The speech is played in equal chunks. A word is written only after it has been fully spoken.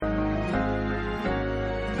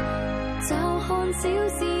驟看小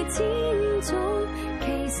事千種，其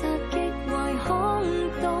實極為空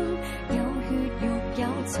洞。有血肉有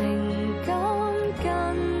情感，跟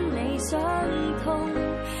你相通。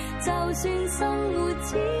就算生活超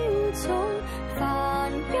重，煩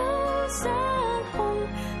憂失控，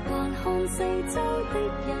還看四周的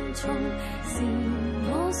人叢，是我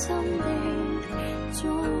心的觸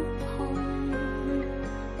碰。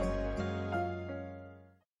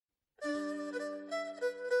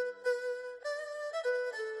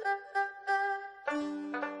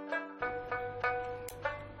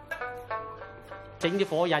整啲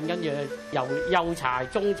火引，跟住由幼柴、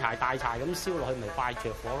中柴、大柴咁燒落去，咪快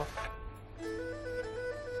着火咯。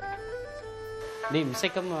你唔識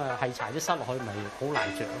咁啊，係柴都塞落去，咪好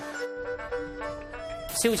難着咯。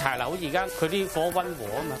燒柴嗱，好似而家佢啲火溫和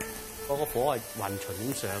啊嘛，嗰個火係勻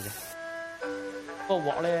循咁上嘅。嗰個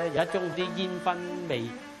鑊咧有一種啲煙燻味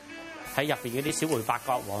喺入邊嗰啲小梅、八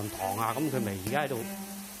角、黃糖啊，咁佢咪而家喺度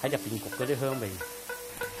喺入邊焗嗰啲香味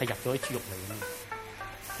係入咗啲豬肉嚟嘅。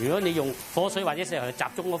如果你用火水或者石油集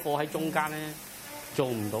中個火喺中間咧，做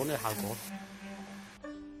唔到呢個效果。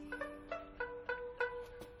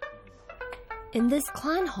In this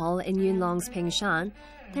clan hall in Yunlong's Pingshan,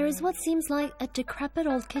 there is what seems like a decrepit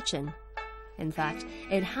old kitchen. In fact,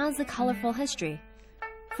 it has a colorful history.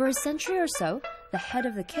 For a century or so, the head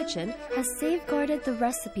of the kitchen has safeguarded the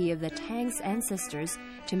recipe of the Tang's ancestors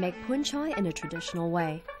to make pun choi in a traditional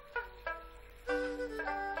way.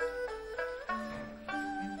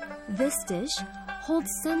 This dish holds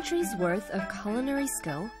centuries worth of culinary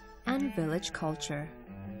skill and village culture.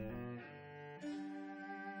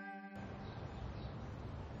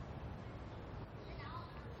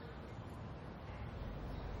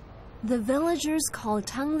 The villagers called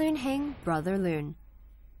Tang Lun Heng Brother Lun.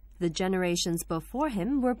 The generations before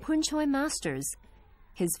him were pun choi masters.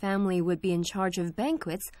 His family would be in charge of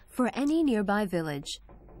banquets for any nearby village.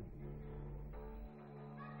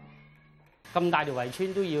 咁大條圍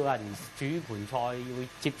村都要有人煮盤菜，要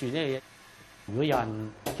接住呢樣嘢。如果有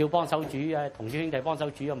人叫幫手煮啊，同啲兄弟幫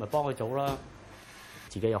手煮，我咪幫佢做啦。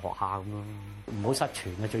自己又學下咁咯，唔好失傳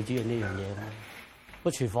啊！最主要呢樣嘢咯。個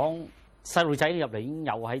廚房細路仔入嚟已經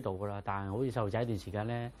有喺度噶啦，但係好似細路仔一段時間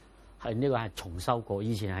咧，係呢個係重修過，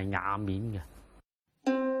以前係瓦面嘅，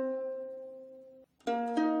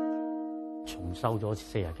重修咗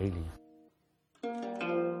40幾年。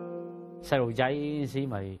細路仔時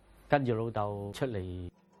咪〜跟住老豆出嚟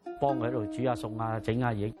幫佢喺度煮下餸啊，整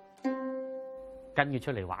下嘢，跟佢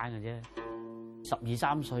出嚟玩嘅啫。12、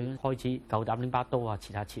13歲開始夠膽拎把刀啊，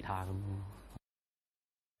切下咁。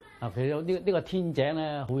嗱，其實呢個天井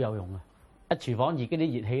咧好有用啊！一廚房自己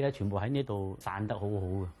啲熱氣咧，全部喺呢度散得好好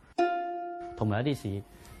嘅，同埋有啲時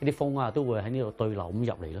啲風啊都會喺呢度對流咁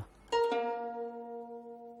入嚟咯。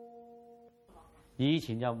以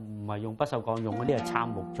前就唔係用不鏽鋼，用嗰啲係杉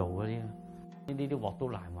木做嗰啲。呢啲鑊都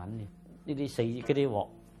難揾嘅，呢啲嗰啲鑊，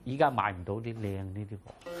依家買唔到啲靚呢啲鑊。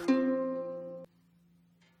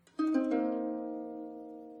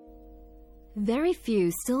Very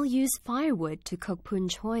few still use firewood to cook pun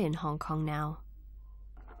choi in Hong Kong now.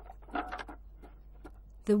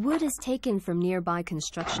 The wood is taken from nearby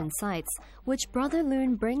construction sites, which Brother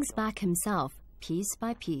Lun brings back himself, piece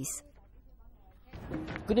by piece.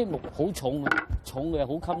 嗰啲木好重啊，重嘅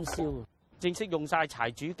好襟燒。正式用晒柴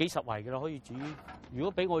煮幾十圍嘅啦，可以煮。如果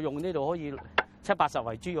俾我用呢度，可以70、80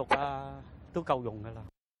圍豬肉啊，都夠用噶啦。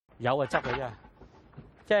有啊，執佢啊！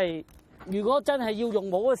即係如果真係要用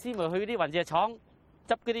冇嗰時，咪去啲雲石廠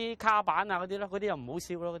執嗰啲卡板啊嗰啲咯，嗰啲又唔好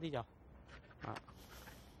燒咯，嗰啲就啊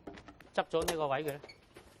執咗呢個位嘅，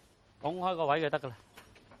拱開個位就得噶啦。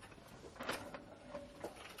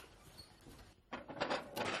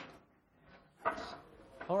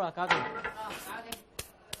好啦，搞掂。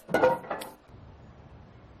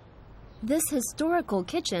This historical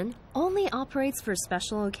kitchen only operates for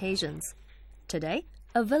special occasions. Today,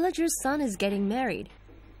 a villager's son is getting married.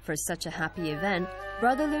 For such a happy event,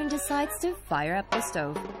 Brother Lun decides to fire up the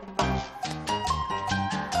stove.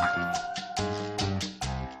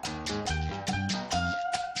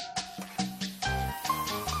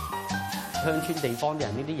 鄉村地方啲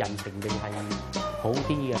人呢啲人情味係好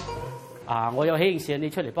啲嘅。啊，我有喜事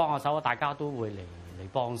你出嚟幫下手，大家都會嚟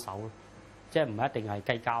幫手咯。即係唔係一定係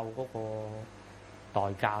計較嗰個代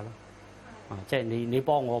價咯，啊！即係你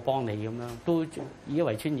幫我幫你咁樣，都而家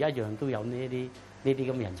圍村而家一樣都有呢啲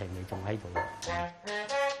咁嘅人情味仲喺度。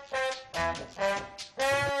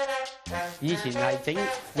以前係整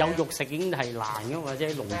有肉食已經係難噶嘛，即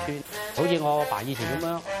係農村，好似我阿爸以前咁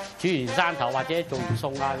樣煮完山頭或者做完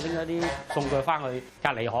餸啊，拎一啲餸具翻去隔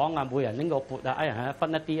離巷啊，每人拎個缽啊，一人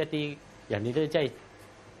分一啲，人哋都即係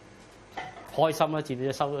開心啦，自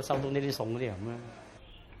己收到呢啲餸嗰啲人啦。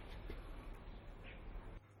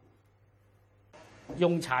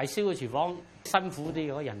用柴燒嘅廚房辛苦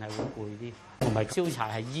啲，嗰人係會攰啲，同埋燒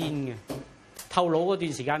柴係煙嘅。透腦嗰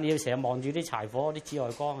段時間，你要成日望住啲柴火、啲紫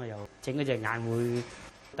外光啊，又整嗰隻眼會，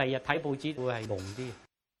第二日睇報紙會係朦啲。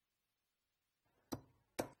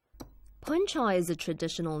Pun choi is a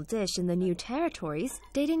traditional dish in the New Territories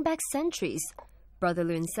dating back centuries. Brother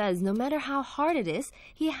Loon says no matter how hard it is,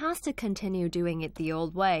 he has to continue doing it the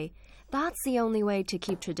old way. That's the only way to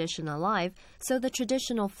keep tradition alive, so the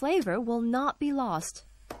traditional flavor will not be lost.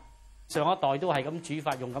 上一代都係咁煮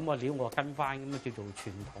法，用咁個料，我跟翻咁叫做傳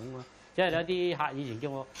統咯。因為有啲客以前叫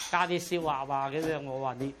我加啲燒鴨啊咁樣，我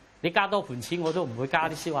話你加多盤錢我都唔會加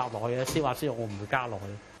啲燒鴨落去嘅，燒鴨燒肉我唔會加落去。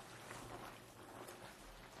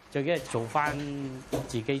最緊係做翻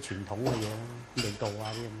自己傳統嘅嘢，味道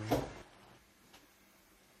啊啲咁樣。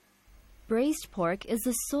Braised pork is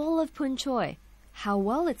the soul of pun choi. How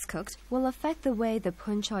well it's cooked will affect the way the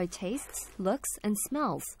pun choi tastes, looks, and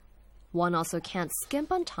smells. One also can't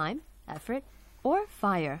skimp on time, effort, or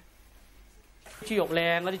fire. 豬肉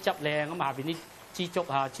靚，嗰啲汁靚，咁下邊啲枝竹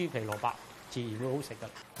啊、豬皮、蘿蔔自然會好食噶。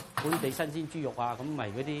本地新鮮豬肉啊，咁咪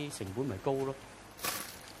嗰啲成本咪高咯。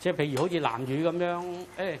即係譬如好似南乳咁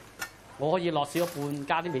樣，我可以落少一半，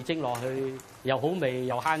加啲味精落去，又好味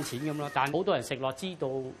又慳錢咁咯。但係好多人食落知道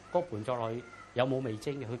嗰盤作落去有冇味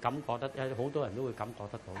精嘅，佢感覺得，好多人都會感覺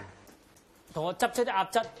得到。同我執出啲鴨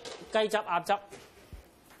汁、雞汁、鴨汁。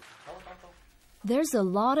There's a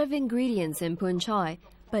lot of ingredients in pun choi,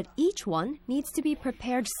 but each one needs to be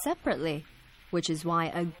prepared separately, which is why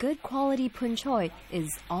a good quality pun choi is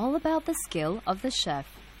all about the skill of the chef.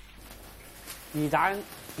 魚蛋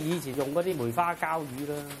以前用嗰啲梅花膠魚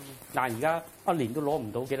啦，但係而家一年都攞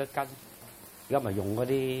唔到幾多斤，而家咪用嗰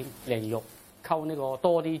啲鯪肉溝呢個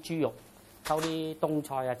多啲豬肉，溝啲冬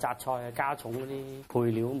菜啊、雜菜啊，加重嗰啲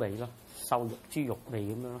配料味咯，瘦肉、豬肉味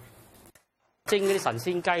咁樣咯。蒸嗰啲神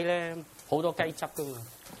仙雞咧，好多雞汁噶嘛，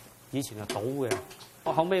以前係倒嘅，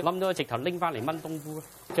我後尾諗到直頭拎翻嚟炆冬菇咯，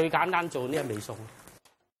最簡單做呢個味餸。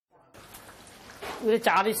嗰啲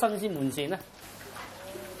炸啲新鮮門鱔咧。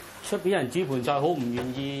出邊人煮盤菜好唔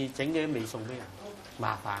願意整啲味餸俾人，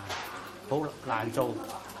麻煩，好難做。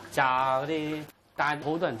炸嗰啲，但係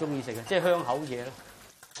好多人中意食嘅，即係香口嘢咯。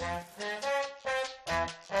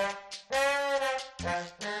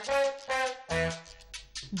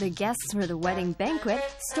The guests for the wedding banquet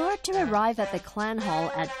start to arrive at the clan hall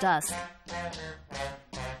at dusk.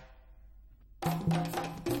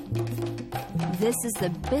 This is the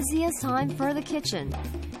busiest time for the kitchen.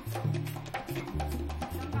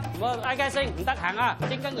 我嗌雞聲唔得閒啊，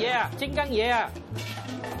蒸緊嘢啊，蒸緊嘢啊！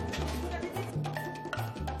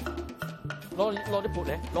攞啲缽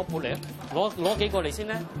嚟，攞缽嚟，攞幾個嚟先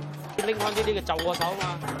咧？拎開呢啲嘅就個手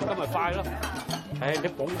啊嘛，咁咪快咯。你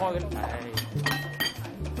捧開嘅，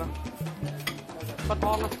筆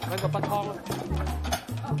湯啦，揾個筆湯啦。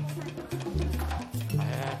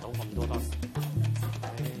倒咁多得。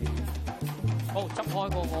好，執開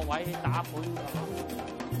個位打盤。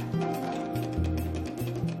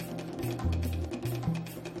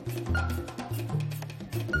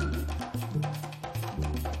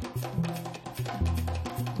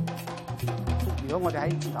如果我哋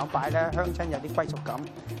喺廚房擺咧，鄉親有啲歸屬感，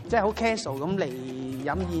即係好 casual 咁嚟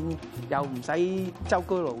飲宴，又唔使周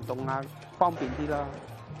居勞動啊，方便啲咯。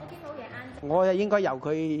我應該由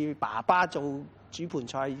佢爸爸做煮盤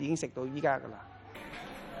菜，已經食到依家噶啦。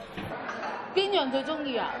邊樣最中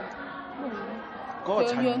意啊？嗰個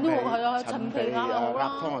樣樣都好，係啊，陳皮鴨好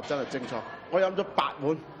啦。鴨湯啊，真係精彩！我飲咗8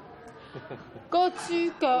碗。嗰個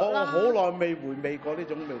豬腳啦。我好耐未回味過呢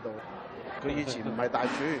種味道。佢以前唔係大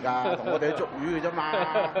廚嚟㗎，同我哋去捉魚嘅啫嘛，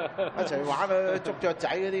一齊玩啊，捉雀仔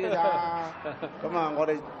嗰啲㗎咋。咁啊，我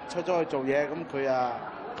哋出咗去做嘢，咁佢啊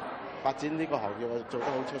發展呢個行業做得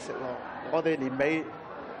好出色咯。我哋年尾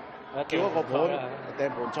叫一個盤訂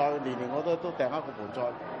盤菜，年我都訂一個盤菜，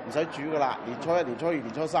唔使煮㗎啦。年初一、年初二、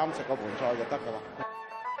年初三食個盤菜就得㗎啦。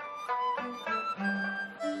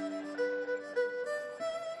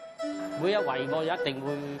每一圍我一定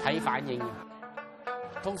會睇反應嘅。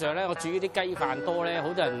通常咧，我煮啲雞飯多咧，好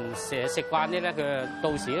多人成日食慣啲咧，佢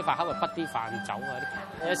到時啲飯盒咪滗啲飯走啊！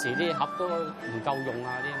有時啲盒都唔夠用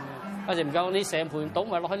啊啲咁樣，有時唔夠你成盤倒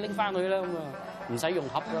埋落去拎翻去啦咁啊，唔使用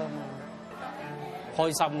盒啦，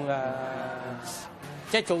開心㗎！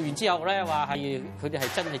即係做完之後咧，話係佢哋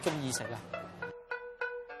係真係中意食啊！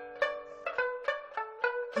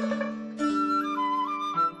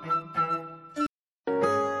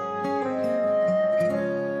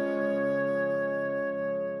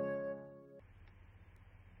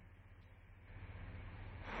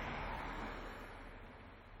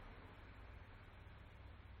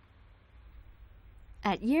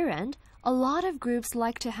 At year-end, a lot of groups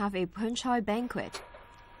like to have a Pun Choi banquet.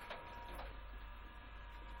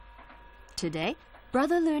 Today,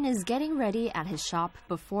 Brother Loon is getting ready at his shop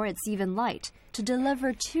before it's even light to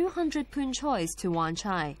deliver 200 Pun Chois to Wan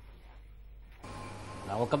Chai.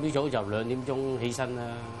 嗱，我今朝早就2點鐘起身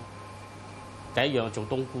啦。第一樣做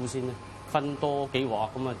冬菇先啦，分多幾鑊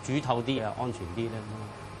咁啊，煮透啲啊，安全啲咧。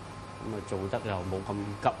咁啊，做得又冇咁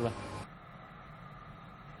急啦。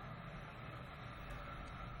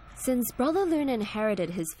 Since Brother Loon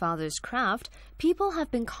inherited his father's craft, people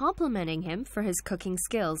have been complimenting him for his cooking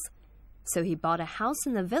skills. So he bought a house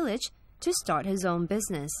in the village to start his own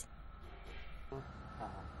business.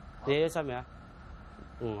 你起身未啊？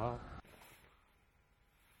好。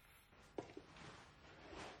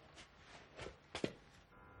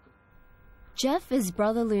 Jeff is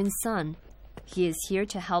Brother Loon's son. He is here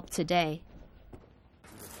to help today.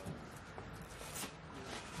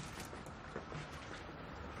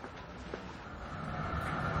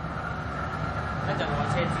 一陣我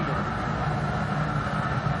車知道，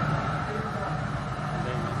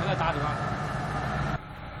等佢打電話。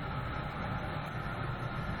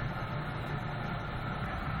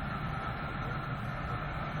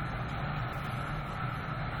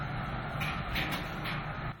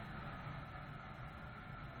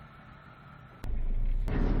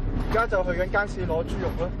而家就去緊街市攞豬肉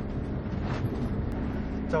啦，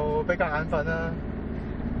就比較眼瞓啦。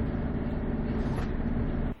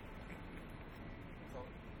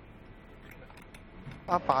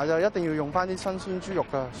 阿爸就一定要用翻啲新鮮豬肉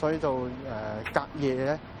㗎，所以就隔夜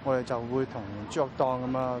咧，我哋就會同豬肉檔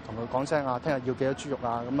咁啊，同佢講聲啊，聽日要幾多豬肉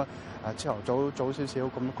啊，咁啊朝頭早少少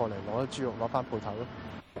咁過嚟攞啲豬肉攞翻鋪頭咯。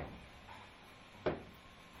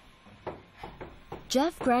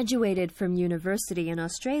 Jeff graduated from university in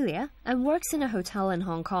Australia and works in a hotel in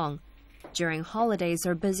Hong Kong. During holidays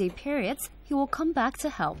or busy periods, he will come back to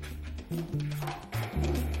help.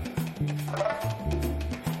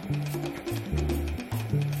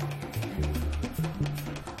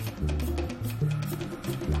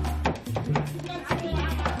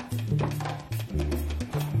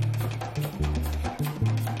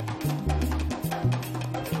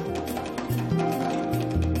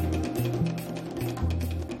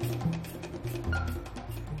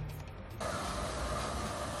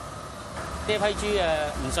呢批豬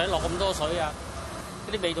唔使落咁多水啊，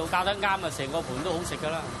嗰啲味道校得啱啊，成個盤都好食噶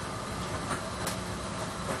啦。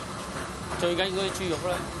最緊要嗰啲豬肉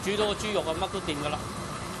啦，煮到個豬肉啊，乜都掂噶啦，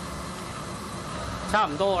差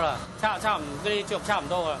唔多噶啦，差唔嗰啲豬肉差唔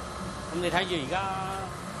多噶啦。咁你睇住而家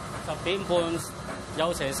10點半，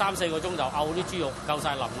有成3、4個鐘頭漚啲豬肉夠晒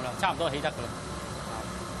腍噶啦，差唔多起得噶啦。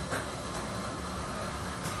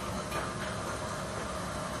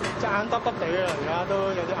 隻眼耷耷地啦，而家都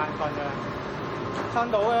有啲眼瞓嘅。撐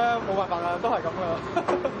到咧冇辦法啦，都係咁噶。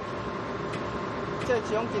即係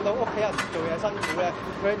始終見到屋企人做嘢辛苦咧，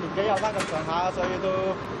佢年紀有翻咁上下，所以都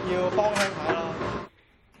要幫輕下啦。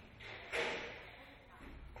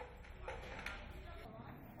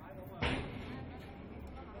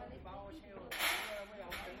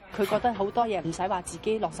佢覺得好多嘢唔使話自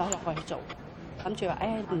己落手落去做。 諗住話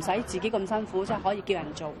唔使自己咁辛苦，即係可以叫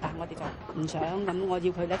人做，但我哋就唔想咁。我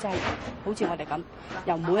要佢咧，即係好似我哋咁，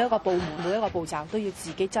由每一個部門、每一個步驟都要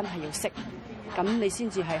自己真係要識，咁你先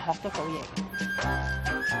至係學得到嘢。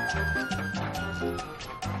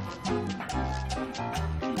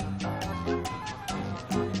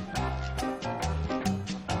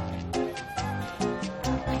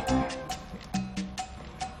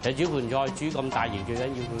其實煮盤菜煮咁大型，最緊要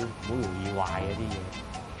佢好容易壞啊啲嘢。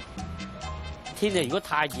 天氣如果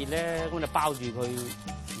太熱咧，咁就包住佢，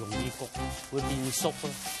容易焗，會變縮咯。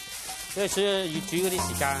因為所以要煮嗰啲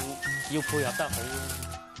時間要配合得好。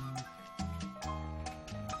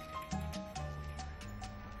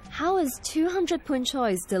How is 200 Pun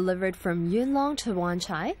Chois delivered from Yuen Long to Wan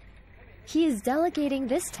Chai? He is delegating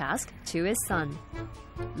this task to his son.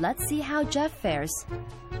 Let's see how Jeff fares.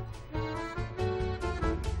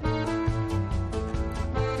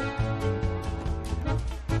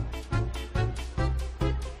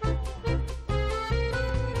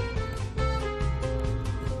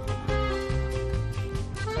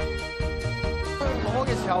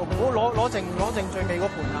唔好攞剩最尾嗰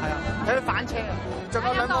盤啊，係啊，睇佢反車啊，仲有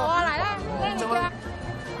2個啊，嚟啦，仲有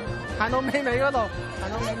行到尾嗰度，行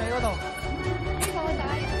到尾嗰度。呢個仔。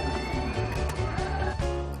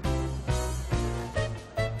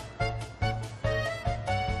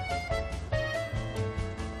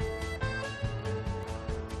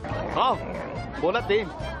好，冇得掂，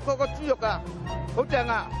嗰個豬肉啊，好正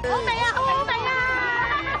啊！好味啊，好味啊！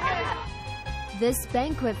 This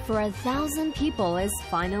banquet for 1,000 people is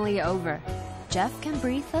finally over. Jeff can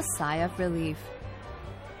breathe a sigh of relief.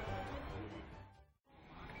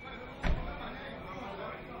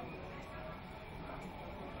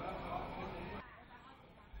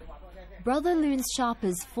 Brother Loon's shop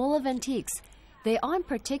is full of antiques. They aren't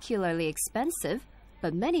particularly expensive,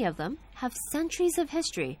 but many of them have centuries of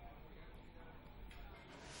history.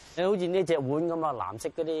 你好似呢隻碗咁啊，藍色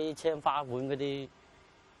嗰啲青花碗嗰啲，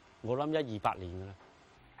我諗100-200年㗎啦。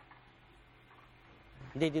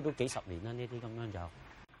呢啲都幾十年啦，呢啲咁樣就。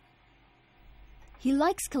He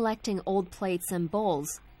likes collecting old plates and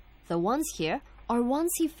bowls. The ones here are ones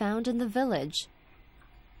he found in the village.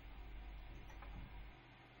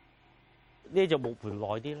 呢就木盤耐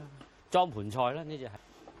啲啦，裝盤菜啦，呢只係。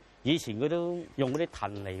以前佢都用嗰啲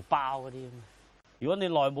藤嚟包嗰啲。如果你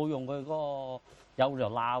耐冇用佢嗰個有條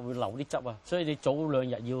罅會流啲汁啊，所以你早2日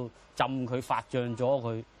要浸佢發脹咗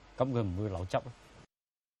佢，咁佢唔會流汁。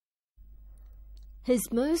His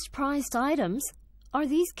most prized items are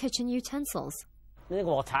these kitchen utensils. 呢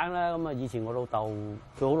個鑊鏟啦，咁啊以前我老豆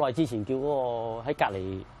佢好耐之前叫嗰個喺隔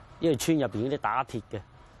離因為村入邊嗰啲打鐵嘅，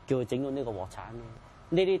叫佢整咗呢個鑊鏟。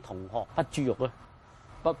呢啲銅殼不豬肉啊，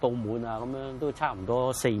不倒滿啊，咁樣都差唔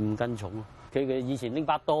多4-5斤重。佢以前拎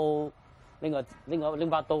把刀，拎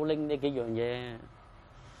把刀拎呢幾樣嘢，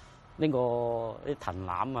拎個啲藤籃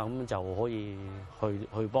啊，咁就可以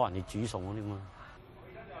去幫人哋煮餸嗰啲嘛。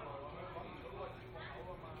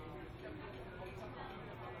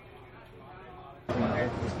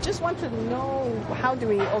Just want to know how do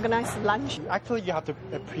we organize lunch? Actually, you have to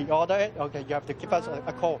pre-order it. Okay, you have to give us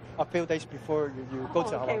a call a few days before you go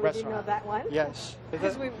to Okay, our we restaurant. didn't know that one. Yes.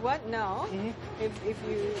 Because we won't know if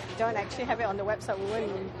you don't actually have it on the website, we won't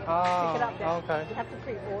pick it up there. Okay. You have to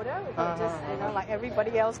pre-order. We can just, like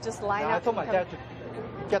everybody else, just line I up. told my dad to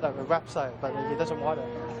get a website, but he doesn't want it.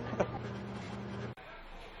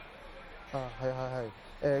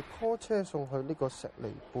 call 車送去呢個石梨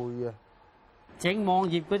貝啊！整網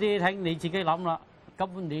頁嗰啲睇你自己諗啦，根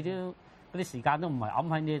本你都嗰啲時間都唔係揞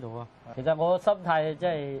喺呢度啊。其實我心態即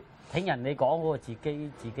係聽人哋講嗰個自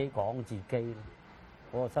己講自己。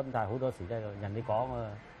我個心態好多時都係人哋講啊，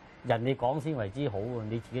人哋講先為之好啊，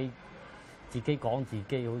你自己講自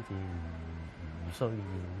己好似唔需要咁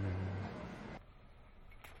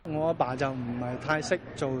樣。我阿爸就唔係太識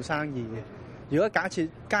做生意嘅。如果假設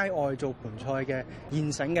街外做盤菜嘅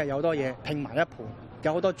現成嘅有好多嘢拼埋一盤，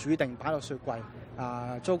有好多煮定擺落雪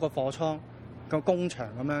櫃，租個貨倉個工場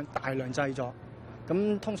咁樣大量製作。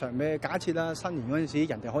咁通常咩假設啦，新年嗰陣時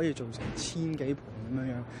人哋可以做成1000幾盤咁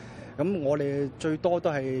樣。咁我哋最多都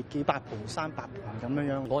係幾百盤、300盤咁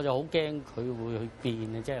樣。我就好驚佢會去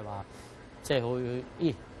變啊，即係話，即係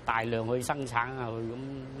去大量去生產啊，去咁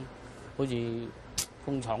好似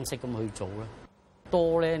工廠式咁去做啦。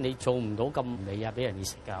多咧，你做唔到咁美啊，俾人哋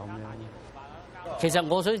食㗎咁樣。其實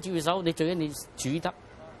我想接手，你最緊你煮得，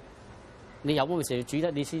你有冇時煮得，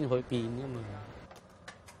你先去變㗎嘛。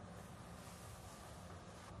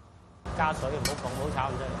加水唔好放，唔好炒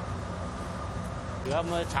真係。如果咁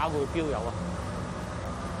樣炒會飆油啊！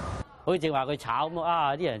好似正話佢炒咁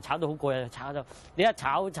啊，啲人炒到好過癮，炒到你一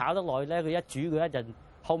炒得耐咧，佢一煮佢一陣，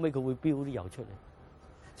後尾佢會飆啲油出嚟。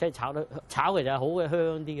即係炒其實好嘅，香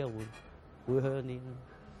啲嘅會香啲，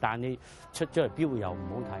但係你出咗嚟飆油唔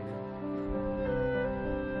好睇咧。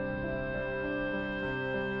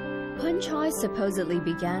Pun Choi supposedly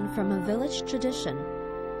began from a village tradition.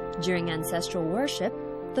 During ancestral worship,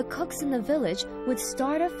 the cooks in the village would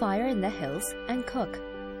start a fire in the hills and cook.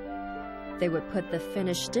 They would put the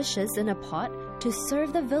finished dishes in a pot to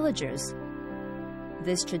serve the villagers.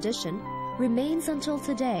 This tradition remains until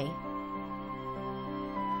today.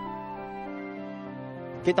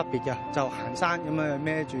 幾特別嘅，就行山咁啊，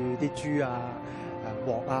孭住啲豬啊、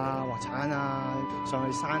鑊啊、鑊鏟啊，上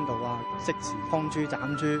去山度啊，即時劏豬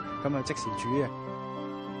斬豬，咁啊即時煮嘅。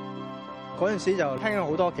嗰陣時就聽到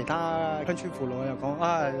好多其他鄉村父老又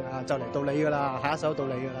講就嚟到你㗎啦，下一手到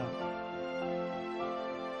你㗎啦。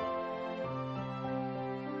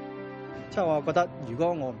即係我覺得，如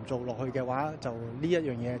果我唔做落去嘅話，就呢一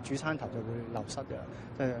樣嘢煮山頭就會流失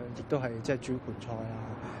嘅。亦都係即係煮盤菜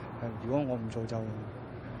啊。如果我唔做就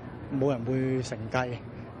冇人會承繼。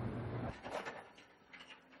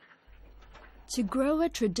To grow a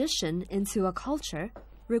tradition into a culture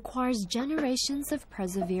requires generations of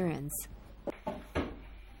perseverance.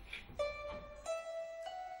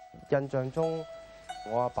 印象中，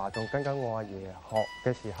我阿爸仲跟緊我阿爺學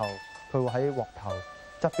嘅時候，佢會喺鑊頭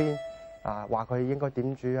側邊話佢應該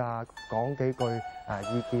點煮啊，講幾句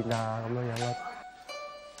意見啊咁樣咯。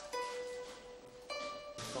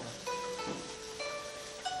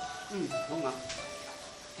好啊，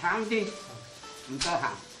淡啲，唔得閒。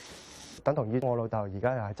等同於我老豆而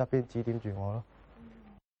家又喺側邊指點住我咯。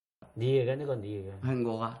你嚟嘅呢個你嚟嘅，係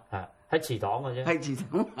我啊，係喺祠堂嘅啫，係祠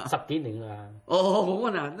堂10幾年啦。哦，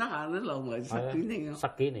我嗱得閒都留埋10幾年啊，10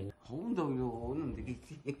幾年，好耐咯，我都唔知幾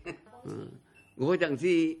時。我嗰陣時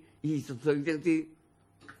20歲嗰陣時，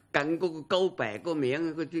緊嗰個高伯個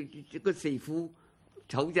名，個師傅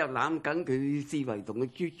丑隻攬緊佢視為同佢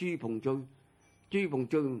豬棚醉，豬棚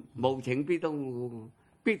醉無情必當我，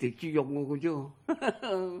必條豬肉我嘅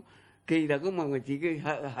啫。其實咁我自己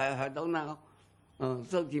係到鬧，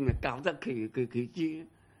所以咪教得佢豬，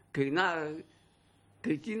佢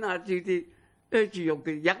知那豬啲豬肉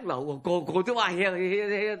嘅一流，個個都話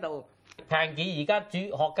喺度。平記而家學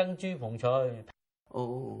跟豬棚菜。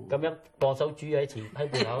哦，咁樣幫手煮喺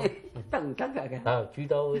背後，得唔得嘅？煮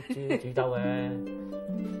兜嘅。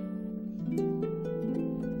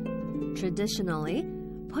Traditionally,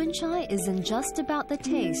 Pun Chai isn't just about the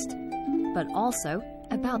taste, but also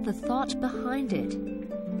about the thought behind it.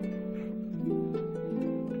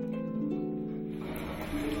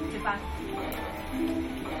 食飯。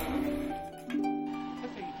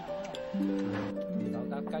有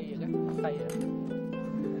打雞嘅啫，雞啊！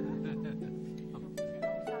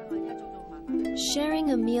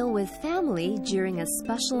 Sharing a meal with family during a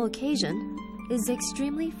special occasion is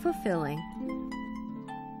extremely fulfilling.